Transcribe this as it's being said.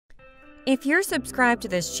If you're subscribed to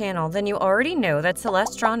this channel, then you already know that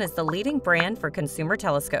Celestron is the leading brand for consumer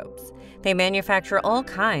telescopes. They manufacture all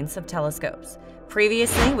kinds of telescopes.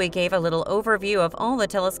 Previously, we gave a little overview of all the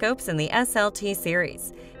telescopes in the SLT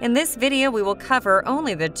series. In this video, we will cover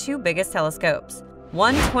only the two biggest telescopes,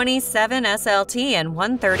 127 SLT and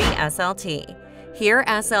 130 SLT. Here,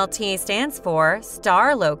 SLT stands for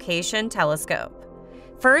Star Location Telescope.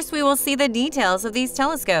 First, we will see the details of these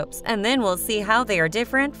telescopes, and then we'll see how they are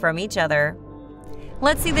different from each other.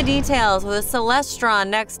 Let's see the details with the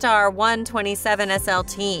Celestron NexStar 127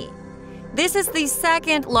 SLT. This is the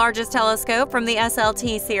second largest telescope from the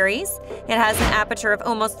SLT series. It has an aperture of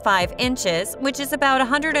almost 5 inches, which is about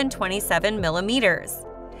 127 millimeters.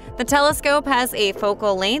 The telescope has a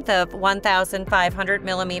focal length of 1,500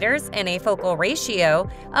 millimeters and a focal ratio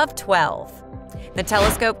of 12. The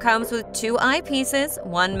telescope comes with two eyepieces,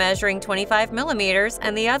 one measuring 25 millimeters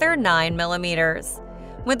and the other 9 millimeters.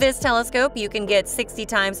 With this telescope, you can get 60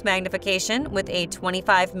 times magnification with a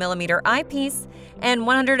 25 millimeter eyepiece and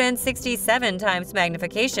 167 times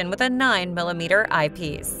magnification with a 9 millimeter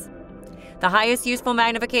eyepiece. The highest useful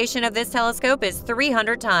magnification of this telescope is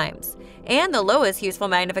 300 times, and the lowest useful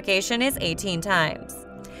magnification is 18 times.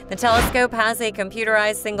 The telescope has a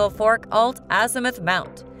computerized single-fork alt-azimuth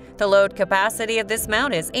mount. The load capacity of this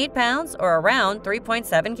mount is 8 pounds or around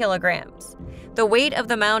 3.7 kilograms. The weight of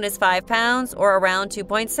the mount is 5 pounds or around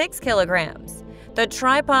 2.6 kilograms. The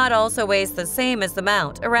tripod also weighs the same as the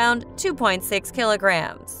mount, around 2.6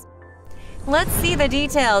 kilograms. Let's see the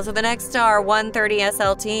details of the NexStar 130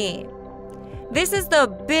 SLT. This is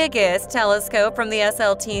the biggest telescope from the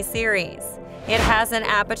SLT series. It has an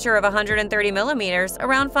aperture of 130 millimeters,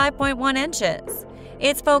 around 5.1 inches.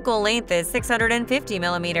 Its focal length is 650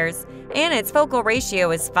 millimeters, and its focal ratio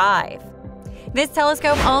is 5. This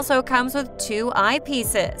telescope also comes with two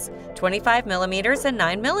eyepieces, 25 millimeters and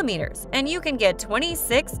 9 millimeters, and you can get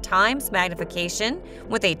 26 times magnification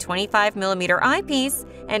with a 25 millimeter eyepiece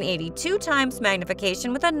and 82 times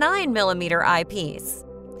magnification with a 9 millimeter eyepiece.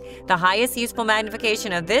 The highest useful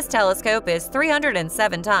magnification of this telescope is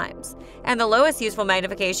 307 times, and the lowest useful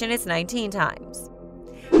magnification is 19 times.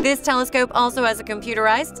 This telescope also has a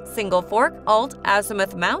computerized single-fork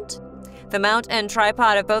alt-azimuth mount. The mount and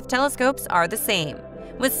tripod of both telescopes are the same,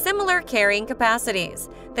 with similar carrying capacities.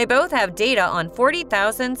 They both have data on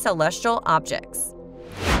 40,000 celestial objects.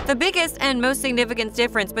 The biggest and most significant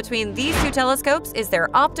difference between these two telescopes is their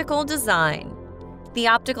optical design. The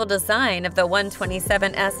optical design of the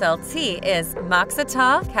 127 SLT is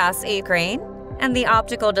Maxitoff cast 8 grain, and the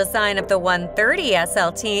optical design of the 130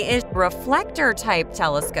 SLT is reflector-type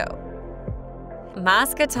telescope.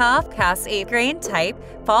 Maxitoff cast 8 grain type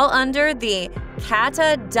fall under the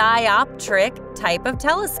catadioptric type of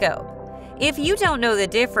telescope. If you don't know the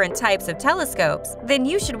different types of telescopes, then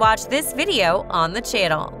you should watch this video on the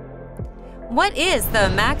channel. What is the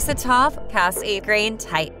Maxitoff cast 8 grain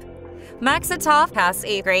type? Maxitoff cast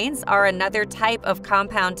 8 grains are another type of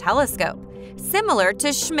compound telescope, similar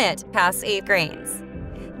to Schmidt cast 8 grains.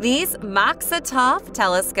 These Maxitoff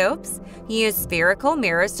telescopes use spherical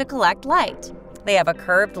mirrors to collect light. They have a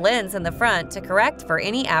curved lens in the front to correct for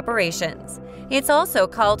any aberrations. It's also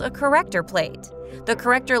called a corrector plate. The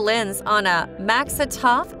corrector lens on a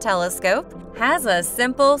Maxitoff telescope has a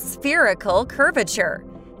simple spherical curvature.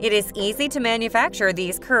 It is easy to manufacture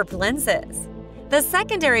these curved lenses. The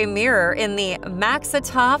secondary mirror in the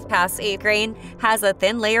Maxitoff cast 8 grain has a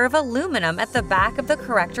thin layer of aluminum at the back of the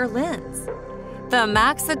corrector lens. The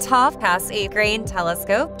Maxitoff cast 8 grain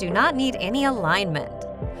telescope do not need any alignment.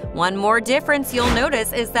 One more difference you'll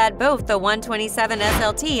notice is that both the 127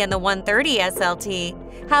 SLT and the 130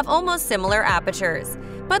 SLT have almost similar apertures,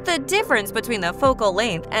 but the difference between the focal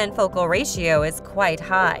length and focal ratio is quite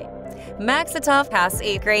high. Maxitoff cast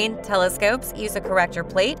 8 grain telescopes use a corrector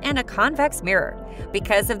plate and a convex mirror.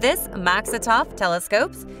 Because of this, Maxitoff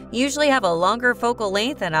telescopes usually have a longer focal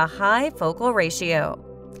length and a high focal ratio.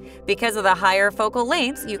 Because of the higher focal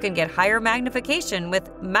lengths, you can get higher magnification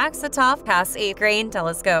with Maxitoff cast 8 grain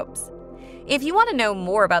telescopes. If you want to know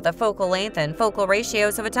more about the focal length and focal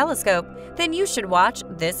ratios of a telescope, then you should watch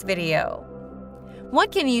this video.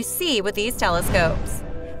 What can you see with these telescopes?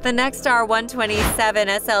 The NexStar 127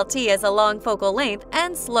 SLT has a long focal length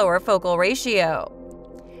and slower focal ratio.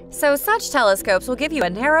 So such telescopes will give you a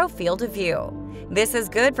narrow field of view. This is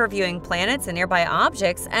good for viewing planets and nearby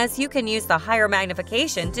objects, as you can use the higher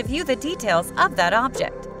magnification to view the details of that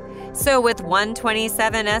object. So with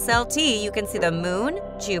 127 SLT, you can see the Moon,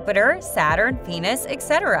 Jupiter, Saturn, Venus,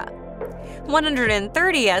 etc.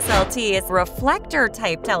 130 SLT is a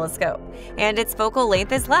reflector-type telescope, and its focal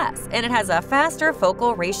length is less, and it has a faster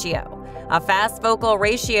focal ratio. A fast focal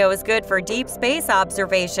ratio is good for deep space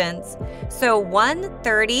observations, so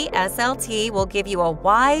 130 SLT will give you a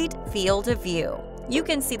wide field of view. You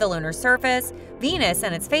can see the lunar surface, Venus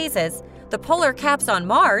and its phases, the polar caps on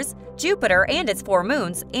Mars, Jupiter and its 4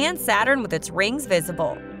 moons, and Saturn with its rings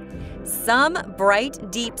visible. Some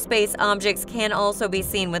bright deep space objects can also be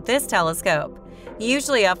seen with this telescope.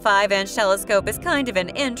 Usually a 5-inch telescope is kind of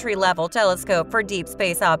an entry-level telescope for deep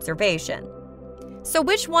space observation. So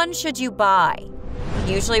which one should you buy?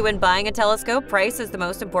 Usually when buying a telescope, price is the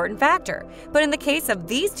most important factor, but in the case of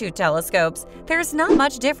these two telescopes, there's not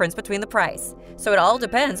much difference between the price, so it all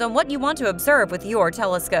depends on what you want to observe with your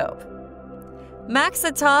telescope.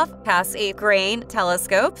 Maxitoff passive grain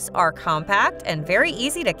telescopes are compact and very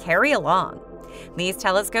easy to carry along. These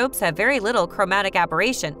telescopes have very little chromatic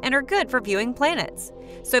aberration and are good for viewing planets.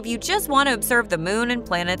 So if you just want to observe the moon and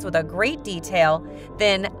planets with a great detail,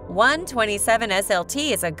 then 127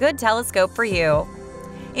 SLT is a good telescope for you.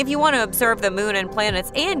 If you want to observe the moon and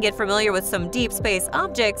planets and get familiar with some deep space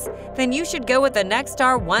objects, then you should go with the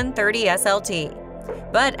NexStar 130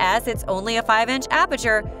 SLT. But as it's only a 5-inch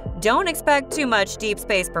aperture, don't expect too much deep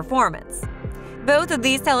space performance. Both of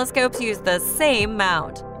these telescopes use the same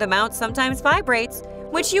mount. The mount sometimes vibrates,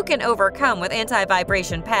 which you can overcome with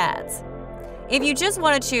anti-vibration pads. If you just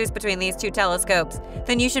want to choose between these two telescopes,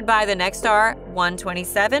 then you should buy the NexStar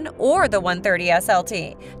 127 or the 130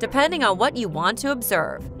 SLT, depending on what you want to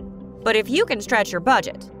observe. But if you can stretch your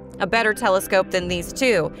budget, a better telescope than these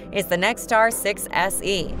two is the NexStar 6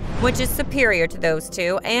 SE, which is superior to those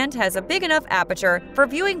two and has a big enough aperture for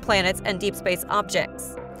viewing planets and deep space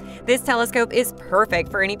objects. This telescope is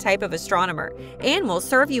perfect for any type of astronomer and will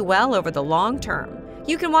serve you well over the long term.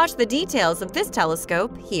 You can watch the details of this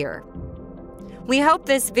telescope here. We hope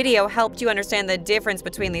this video helped you understand the difference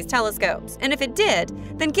between these telescopes, and if it did,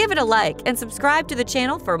 then give it a like and subscribe to the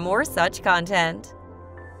channel for more such content.